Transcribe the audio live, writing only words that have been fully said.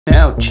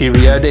Now,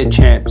 cheerio there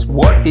champs,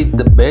 what is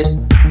the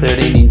best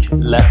 13-inch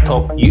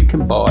laptop you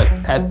can buy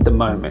at the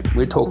moment?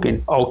 We're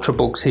talking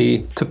UltraBooks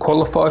here. To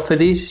qualify for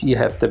this, you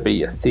have to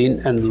be a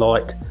thin and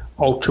light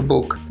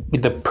UltraBook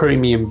with a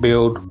premium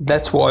build.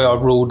 That's why I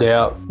ruled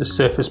out the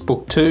Surface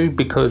Book 2,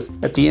 because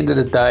at the end of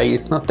the day,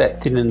 it's not that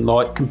thin and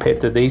light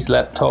compared to these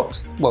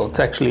laptops. Well,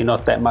 it's actually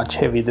not that much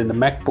heavier than the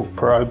MacBook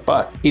Pro,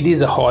 but it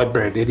is a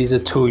hybrid. It is a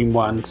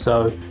 2-in-1,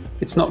 so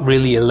it's not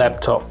really a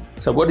laptop.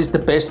 So what is the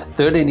best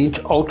 13-inch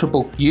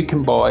UltraBook you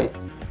can buy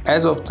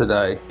as of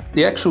today?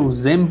 The actual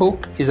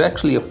ZenBook is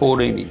actually a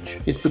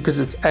 14-inch. It's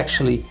because it's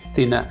actually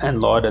thinner and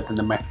lighter than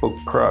the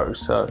MacBook Pro.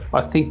 So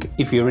I think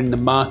if you're in the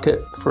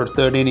market for a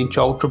 13-inch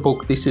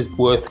UltraBook, this is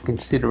worth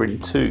considering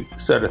too.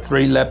 So the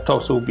three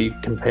laptops we'll be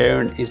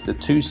comparing is the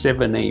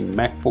 217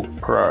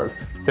 MacBook Pro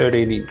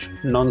 13-inch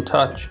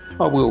non-touch.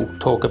 I will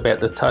talk about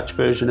the touch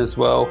version as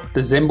well.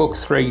 The ZenBook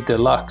 3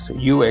 Deluxe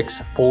UX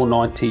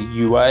 490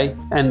 UA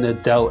and the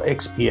Dell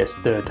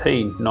XPS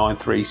 13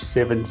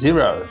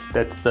 9370.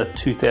 That's the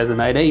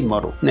 2018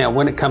 model. Now,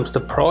 when it comes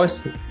to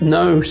price,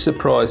 no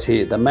surprise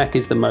here. The Mac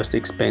is the most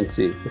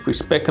expensive. If we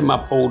spec them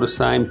up all the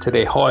same to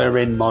their higher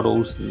end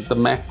models, the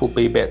Mac will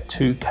be about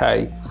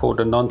 2K for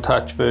the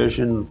non-touch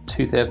version,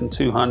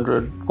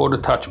 2,200 for the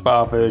touch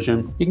bar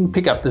version. You can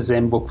pick up the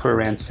ZenBook for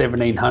around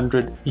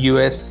 1,700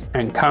 US,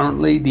 and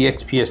currently the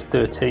XPS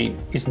 13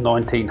 is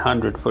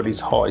 1,900 for this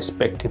high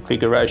spec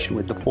configuration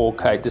with the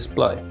 4K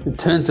display. In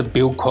terms of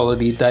build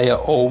quality, they are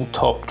all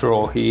top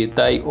drawer here.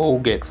 They all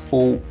get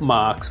full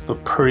marks for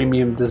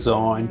premium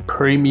design,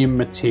 premium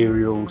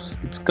materials.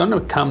 It's going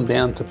to come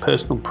down to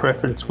personal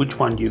preference, which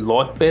one you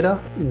like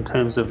better in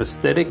terms of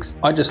aesthetics.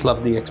 I just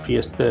love the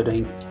XPS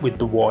 13 with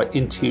the white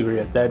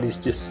interior. That is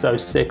just so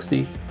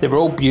sexy. They're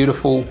all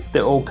beautiful.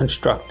 They're all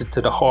constructed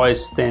to the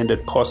highest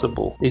standard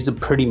possible. These are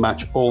pretty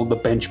much all the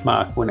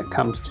benchmark when it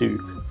comes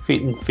to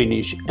fit and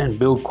finish and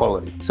build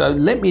quality. So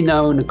let me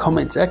know in the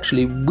comments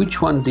actually,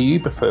 which one do you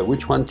prefer?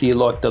 Which one do you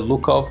like the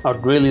look of?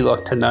 I'd really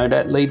like to know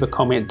that. Leave a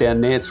comment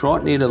down there. It's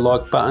right near the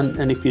like button,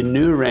 and if you're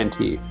new around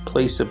here,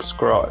 please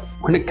subscribe.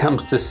 When it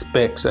comes to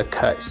specs,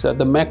 okay, so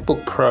the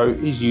MacBook Pro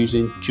is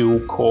using dual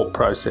core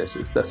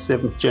processors, the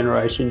 7th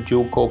generation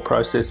dual core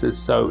processors,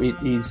 so it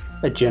is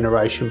a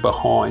generation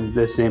behind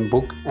the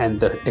ZenBook and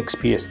the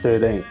XPS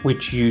 13,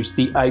 which use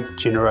the 8th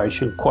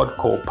generation quad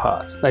core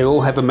parts. They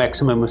all have a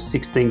maximum of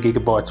 16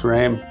 gigabytes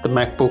RAM. The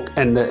MacBook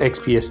and the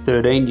XPS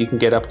 13, you can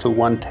get up to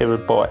 1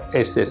 terabyte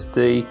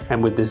SSD,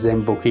 and with the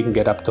ZenBook you can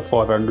get up to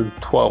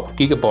 512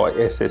 gigabyte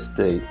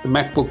SSD. The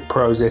MacBook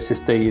Pro's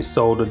SSD is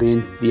soldered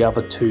in. The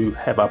other two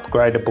have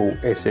upgradable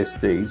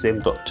SSDs,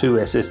 M.2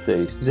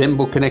 SSDs.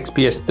 ZenBook and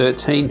XPS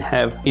 13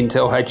 have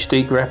Intel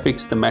HD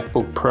graphics. The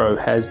MacBook Pro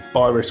has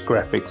Iris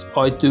graphics.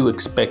 I do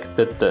expect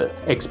that the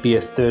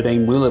XPS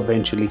 13 will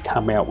eventually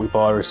come out with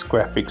Iris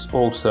graphics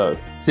also.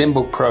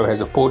 ZenBook Pro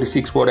has a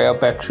 46 watt hour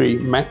battery.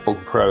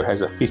 MacBook Pro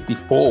has a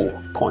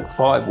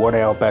 54.5 watt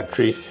hour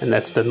battery, and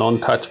that's the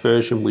non-touch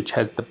version, which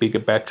has the bigger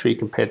battery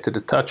compared to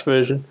the touch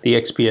version. The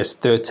XPS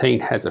 13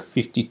 has a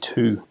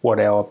 52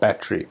 watt hour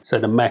battery, so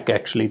the Mac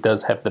actually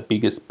does have the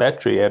biggest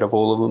battery out of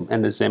all of them,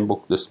 and the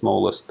ZenBook the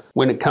smallest.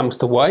 When it comes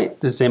to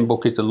weight, the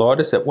ZenBook is the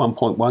lightest at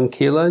 1.1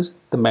 kilos.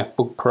 The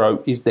MacBook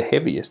Pro is the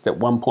heaviest at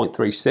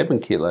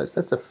 1.37 kilos.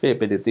 That's a fair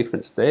bit of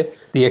difference there.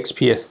 The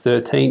XPS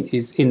 13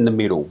 is in the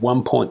middle,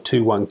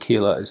 1.21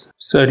 kilos.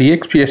 So the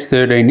XPS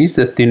 13 is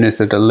the thinnest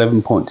at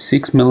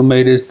 11.6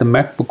 millimeters. The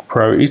MacBook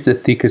Pro is the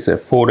thickest at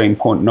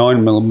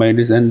 14.9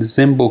 millimeters, and the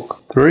ZenBook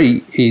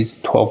 3 is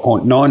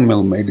 12.9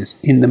 millimeters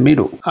in the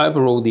middle.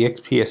 Overall, the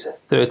XPS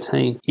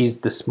 13 is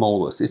the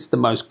smallest. It's the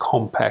most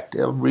compact.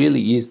 It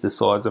really is the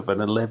size of an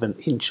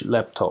 11-inch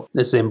laptop.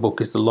 The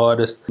ZenBook is the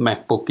lightest, the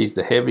MacBook is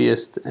the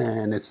heaviest,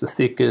 and it's the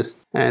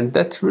thickest. And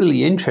that's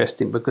really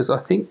interesting, because I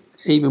think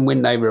even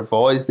when they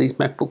revise these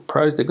MacBook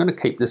Pros, they're going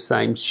to keep the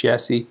same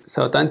chassis.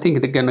 So I don't think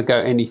they're going to go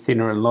any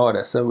thinner and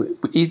lighter. So it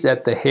is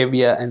at the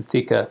heavier and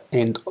thicker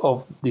end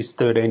of this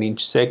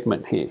 13-inch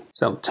segment here.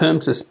 So in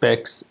terms of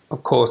specs,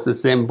 of course, the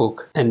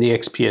ZenBook and the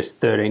XPS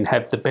 13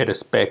 have the better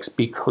specs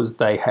because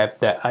they have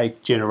that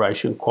 8th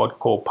generation quad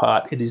core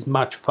part. It is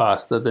much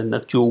faster than the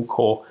dual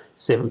core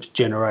 7th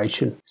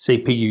generation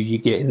CPU you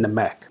get in the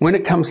Mac. When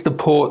it comes to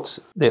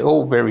ports, they're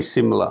all very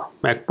similar.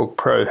 MacBook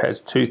Pro has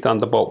 2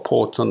 Thunderbolt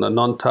ports on the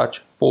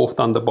non-touch, 4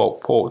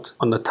 Thunderbolt ports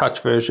on the touch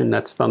version,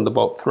 that's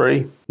Thunderbolt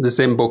 3. The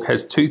ZenBook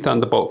has 2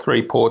 Thunderbolt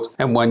 3 ports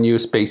and 1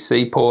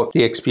 USB-C port.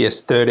 The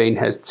XPS 13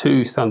 has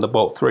 2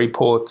 Thunderbolt 3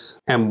 ports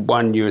and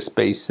 1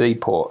 USB-C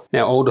port.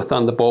 Now all the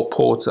Thunderbolt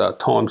ports are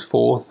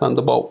 ×4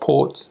 Thunderbolt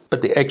ports,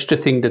 but the extra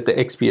thing that the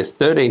XPS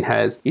 13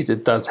 has is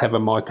it does have a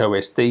micro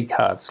SD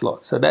card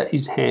slot, so that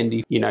is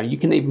handy. You know, you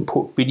can even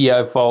put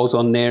video files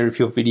on there if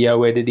you're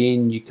video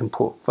editing, you can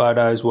put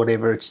photos,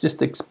 whatever. It's just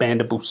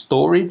expandable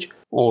storage.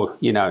 Or,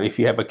 you know, if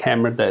you have a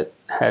camera that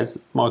has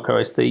micro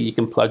SD, you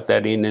can plug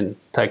that in and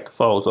take the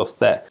files off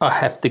that. I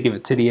have to give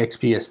it to the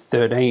XPS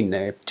 13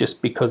 there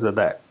just because of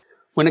that.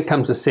 When it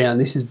comes to sound,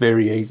 this is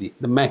very easy.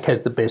 The Mac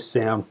has the best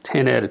sound,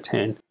 10 out of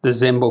 10. The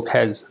ZenBook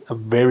has a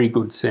very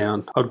good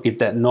sound. I'd give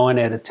that 9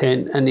 out of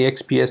 10, and the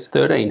XPS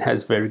 13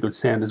 has very good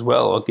sound as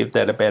well. I'll give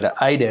that about an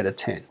 8 out of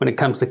 10. When it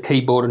comes to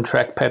keyboard and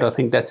trackpad, I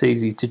think that's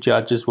easy to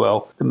judge as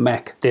well. The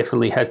Mac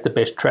definitely has the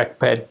best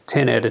trackpad,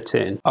 10 out of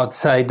 10. I'd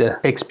say the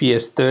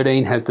XPS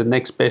 13 has the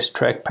next best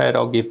trackpad.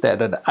 I'll give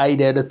that an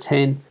 8 out of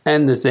 10,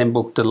 and the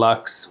ZenBook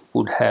Deluxe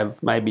would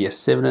have maybe a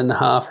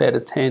 7.5 out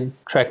of 10.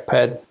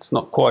 Trackpad, it's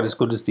not quite as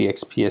good as the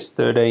XPS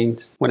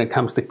 13s. When it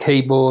comes to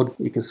keyboard,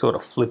 you can sort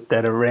of flip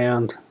that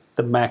around.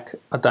 The Mac,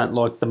 I don't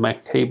like the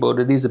Mac keyboard.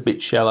 It is a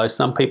bit shallow.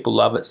 Some people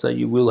love it, so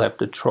you will have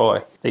to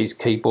try these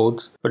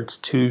keyboards, but it's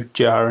too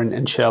jarring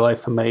and shallow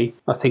for me.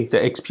 I think the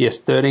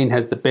XPS 13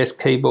 has the best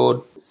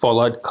keyboard,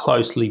 followed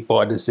closely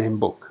by the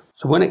ZenBook.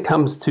 So when it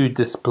comes to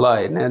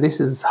display, now this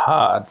is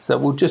hard, so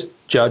we'll just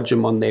judge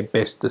them on their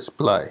best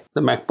display.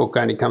 The MacBook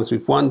only comes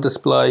with one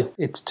display.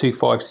 It's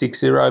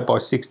 2560 by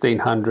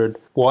 1600,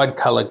 wide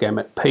color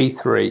gamut,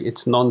 P3.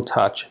 It's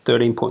non-touch,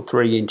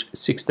 13.3 inch,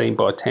 16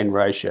 by 10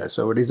 ratio,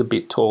 so it is a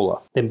bit taller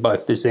than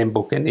both the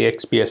ZenBook and the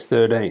XPS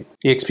 13.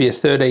 The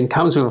XPS 13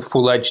 comes with a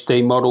full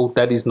HD model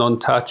that is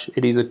non-touch.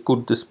 It is a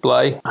good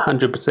display,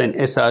 100%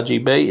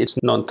 sRGB. It's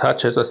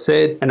non-touch, as I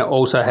said, and it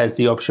also has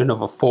the option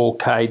of a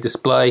 4K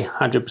display,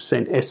 100%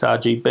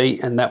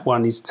 sRGB, and that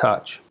one is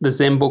touch. The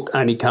ZenBook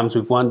only comes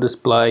with one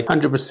display,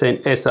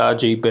 100%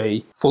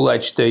 sRGB, full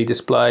HD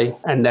display,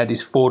 and that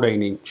is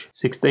 14 inch,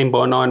 16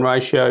 by 9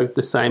 ratio,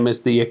 the same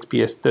as the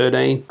XPS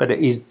 13, but it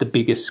is the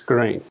biggest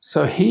screen.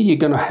 So here you're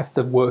going to have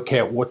to work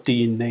out what do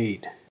you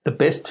need. The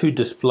best two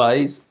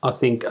displays, I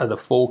think, are the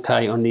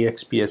 4K on the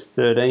XPS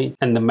 13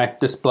 and the Mac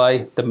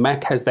display. The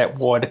Mac has that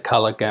wider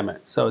color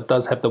gamut, so it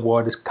does have the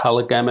widest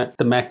color gamut.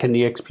 The Mac and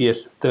the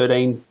XPS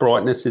 13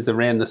 brightness is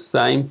around the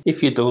same.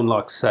 If you're doing,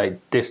 like, say,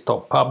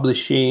 desktop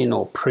publishing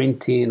or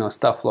printing or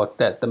stuff like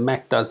that, the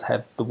Mac does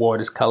have the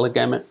widest color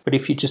gamut. But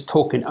if you're just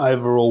talking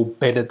overall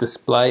better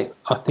display,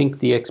 I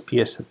think the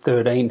XPS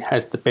 13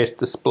 has the best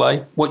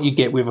display. What you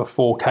get with a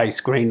 4K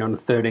screen on a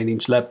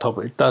 13-inch laptop,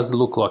 it does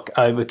look like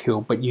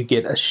overkill, but you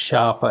get a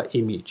sharper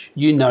image.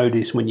 You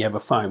notice when you have a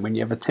phone, when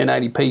you have a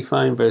 1080p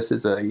phone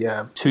versus a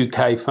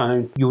 2K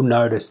phone, you'll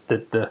notice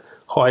that the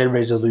higher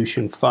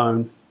resolution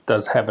phone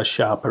does have a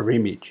sharper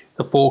image.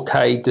 The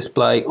 4K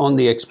display on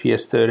the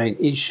XPS 13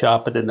 is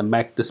sharper than the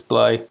Mac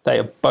display. They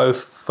are both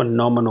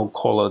phenomenal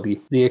quality.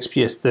 The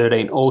XPS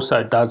 13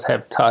 also does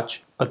have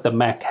touch, but the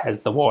Mac has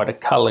the wider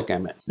color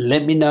gamut.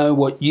 Let me know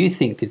what you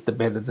think is the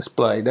better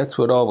display. That's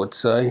what I would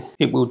say.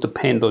 It will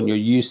depend on your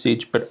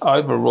usage, but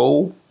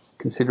overall,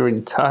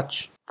 considering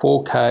touch,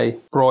 4K,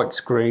 bright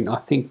screen, I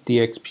think the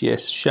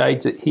XPS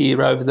shades it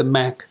here over the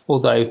Mac,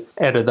 although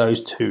out of those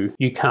two,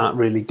 you can't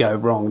really go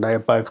wrong. They are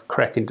both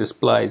cracking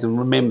displays, and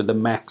remember the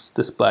Mac's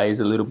display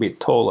is a little bit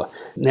taller.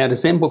 Now the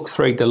ZenBook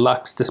 3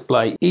 Deluxe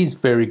display is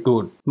very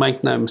good,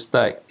 make no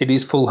mistake. It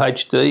is full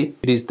HD,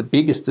 it is the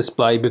biggest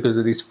display because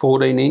it is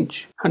 14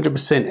 inch,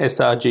 100%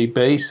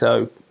 sRGB,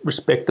 so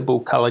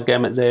respectable color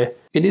gamut there.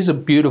 It is a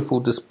beautiful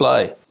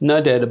display, no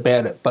doubt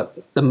about it, but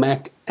the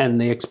Mac and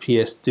the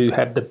XPS do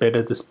have the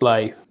better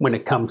display when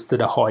it comes to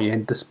the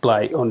high-end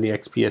display on the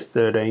XPS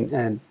 13,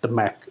 and the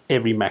Mac,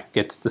 every Mac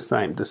gets the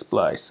same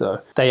display,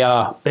 so they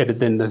are better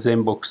than the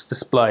ZenBook's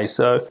display.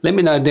 So let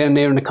me know down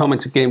there in the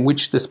comments again,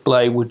 which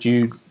display would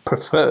you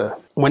prefer?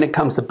 When it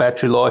comes to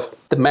battery life,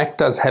 the Mac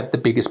does have the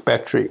biggest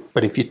battery,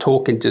 but if you're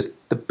talking just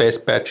the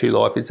best battery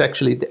life, it's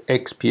actually the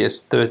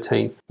XPS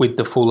 13 with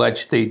the full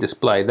HD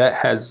display. That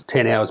has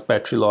 10 hours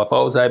battery life.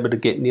 I was able to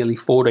get nearly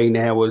 14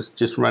 hours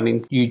just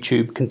running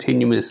YouTube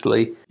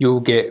continuously. You'll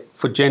get,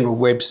 for general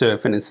web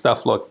surfing and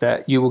stuff like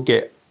that, you will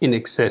get in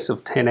excess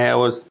of 10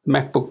 hours.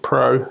 MacBook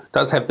Pro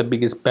does have the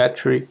biggest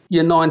battery.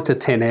 Your 9 to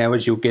 10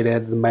 hours you'll get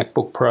out of the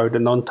MacBook Pro, the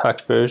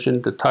non-touch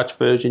version. The touch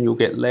version you'll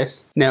get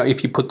less. Now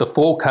if you put the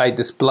 4K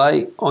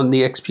display on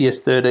the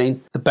XPS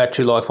 13, the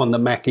battery life on the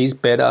Mac is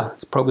better.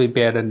 It's probably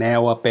about an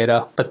hour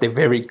better, but they're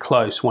very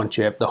close once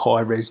you have the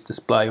high-res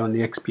display on the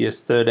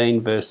XPS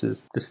 13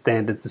 versus the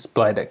standard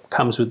display that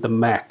comes with the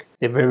Mac.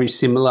 They're very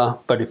similar,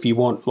 but if you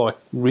want like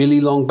really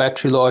long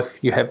battery life,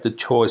 you have the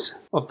choice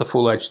of the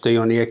full HD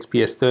on the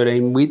XPS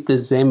 13. With the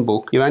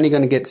ZenBook, you're only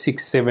going to get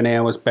 6-7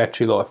 hours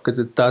battery life because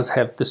it does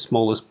have the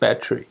smallest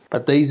battery.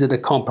 But these are the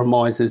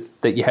compromises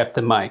that you have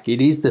to make.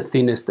 It is the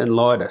thinnest and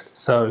lightest.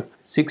 So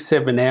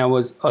 6-7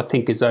 hours I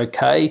think is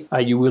okay.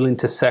 Are you willing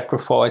to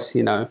sacrifice,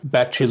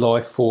 battery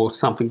life for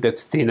something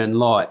that's thin and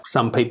light?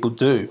 Some people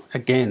do.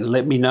 Again,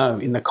 let me know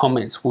in the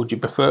comments. Would you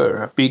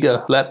prefer a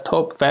bigger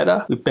laptop,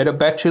 fatter, with better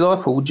battery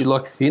life, or would you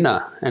like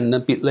thinner and a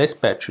bit less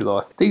battery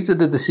life? These are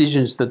the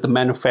decisions that the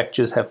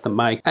manufacturers have to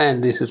make,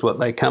 and this is what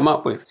they come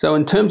up with. So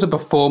in terms of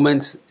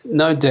performance,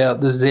 no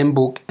doubt the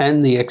ZenBook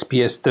and the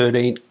XPS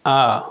 13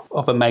 are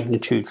of a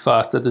magnitude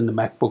faster than the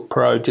MacBook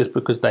Pro, just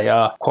because they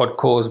are quad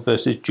cores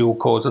versus dual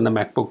cores on the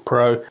MacBook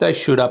Pro. They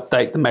should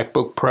update the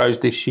MacBook Pros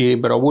this year,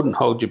 but I wouldn't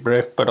hold your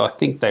breath, but I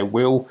think they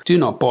will. Do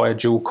not buy a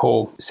dual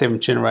core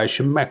 7th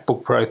generation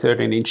MacBook Pro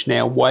 13-inch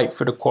now. Wait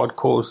for the quad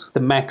cores. The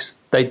Macs,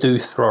 they do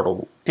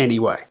throttle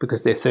anyway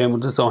because their thermal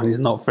design is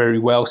not very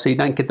well, so you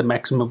don't get the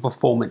maximum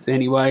performance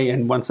anyway.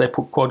 And once they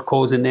put quad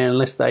cores in there,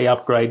 unless they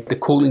upgrade the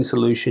cooling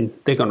solution,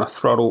 they're going to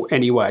throttle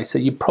anyway, so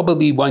you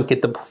probably won't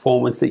get the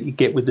performance that you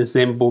get with the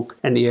ZenBook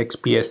and the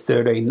XPS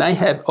 13. They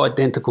have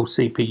identical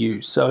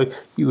CPUs, so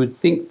you would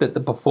think that the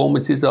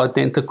performance is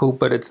identical,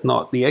 but it's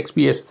not. The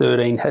XPS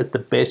 13 has the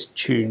best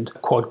tuned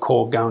quad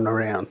core going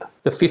around.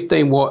 The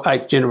 15 watt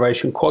 8th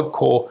generation quad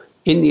core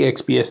in the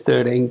XPS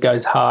 13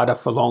 goes harder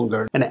for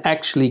longer, and it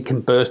actually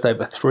can burst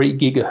over 3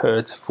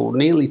 gigahertz for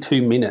nearly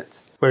 2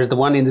 minutes. Whereas the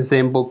one in the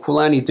ZenBook will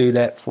only do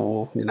that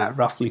for,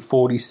 roughly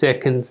 40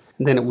 seconds,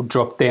 and then it will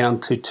drop down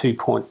to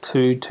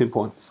 2.2,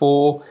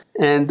 2.4.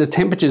 And the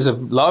temperatures are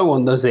low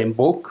on the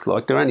ZenBook,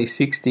 like they're only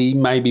 60,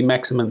 maybe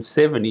maximum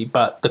 70,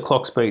 but the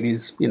clock speed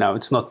is,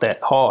 it's not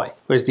that high.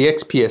 Whereas the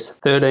XPS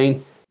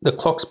 13, the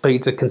clock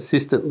speeds are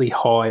consistently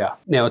higher.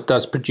 Now it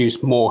does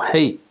produce more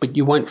heat, but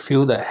you won't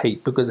feel that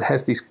heat because it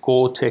has this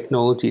core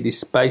technology, this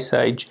space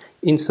age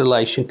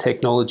insulation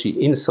technology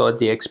inside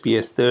the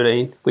XPS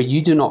 13, where you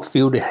do not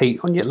feel the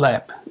heat on your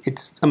lap.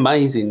 It's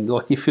amazing.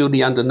 Like, you feel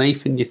the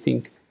underneath and you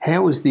think,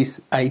 how is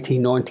this 80,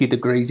 90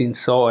 degrees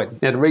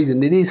inside? Now the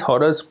reason it is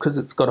hotter is because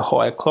it's got a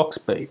higher clock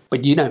speed,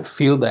 but you don't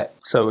feel that.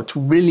 So it's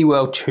really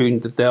well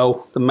tuned, the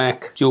Dell, the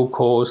Mac, dual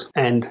cores,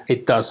 and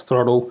it does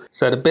throttle.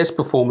 So the best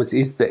performance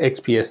is the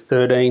XPS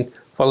 13,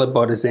 followed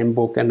by the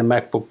ZenBook, and the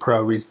MacBook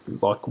Pro is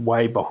like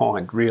way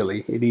behind,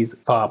 really. It is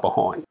far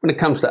behind. When it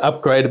comes to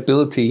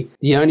upgradability,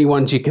 the only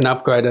ones you can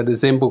upgrade are the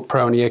ZenBook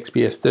Pro and the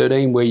XPS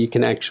 13, where you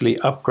can actually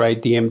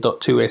upgrade the M.2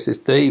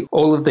 SSD.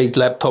 All of these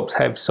laptops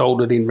have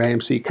soldered in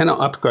RAM, so you cannot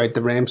upgrade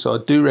the RAM, so I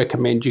do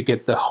recommend you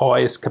get the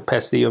highest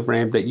capacity of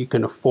RAM that you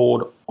can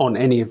afford on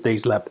any of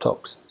these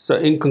laptops. So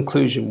in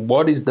conclusion,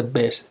 what is the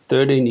best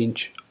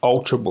 13-inch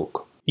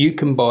UltraBook you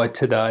can buy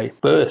today?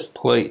 First,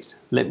 please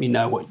let me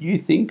know what you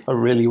think. I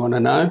really want to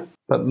know.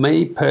 But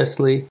me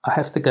personally, I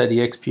have to go the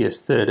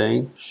XPS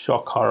 13,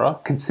 shock horror.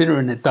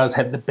 Considering it does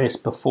have the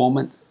best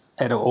performance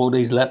out of all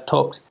these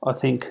laptops, I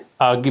think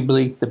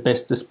arguably the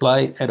best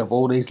display out of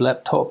all these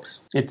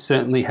laptops. It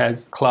certainly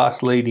has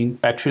class-leading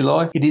battery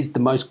life. It is the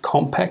most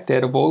compact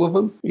out of all of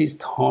them. It is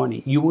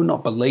tiny. You will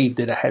not believe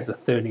that it has a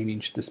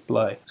 13-inch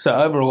display. So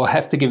overall, I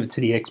have to give it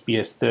to the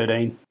XPS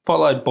 13,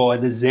 followed by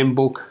the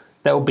ZenBook.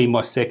 That will be my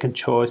second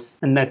choice,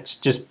 and that's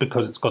just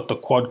because it's got the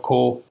quad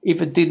core.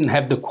 If it didn't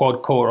have the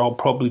quad core, I'll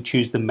probably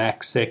choose the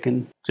Mac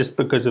second, just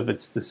because of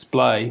its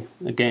display.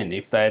 Again,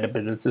 if they had a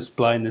better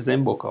display in the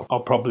ZenBook, I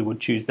probably would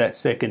choose that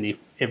second if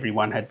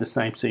everyone had the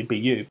same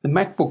CPU. The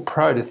MacBook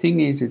Pro, the thing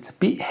is, it's a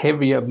bit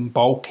heavier and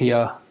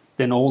bulkier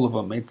than all of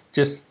them. It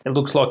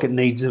looks like it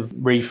needs a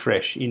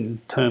refresh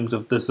in terms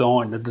of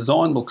design. The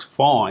design looks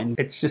fine.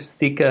 It's just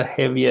thicker,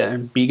 heavier,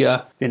 and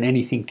bigger than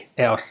anything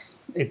else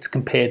it's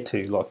compared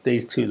to, like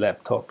these two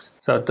laptops.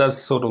 So it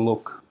does sort of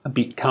look a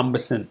bit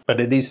cumbersome, but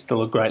it is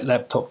still a great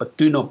laptop. But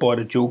do not buy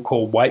the dual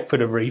core, wait for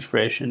the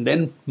refresh, and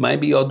then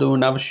maybe I'll do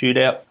another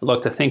shootout. I'd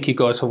like to thank you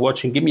guys for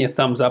watching. Give me a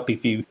thumbs up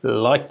if you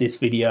like this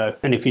video,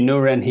 and if you're new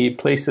around here,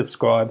 please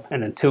subscribe.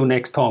 And until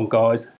next time, guys,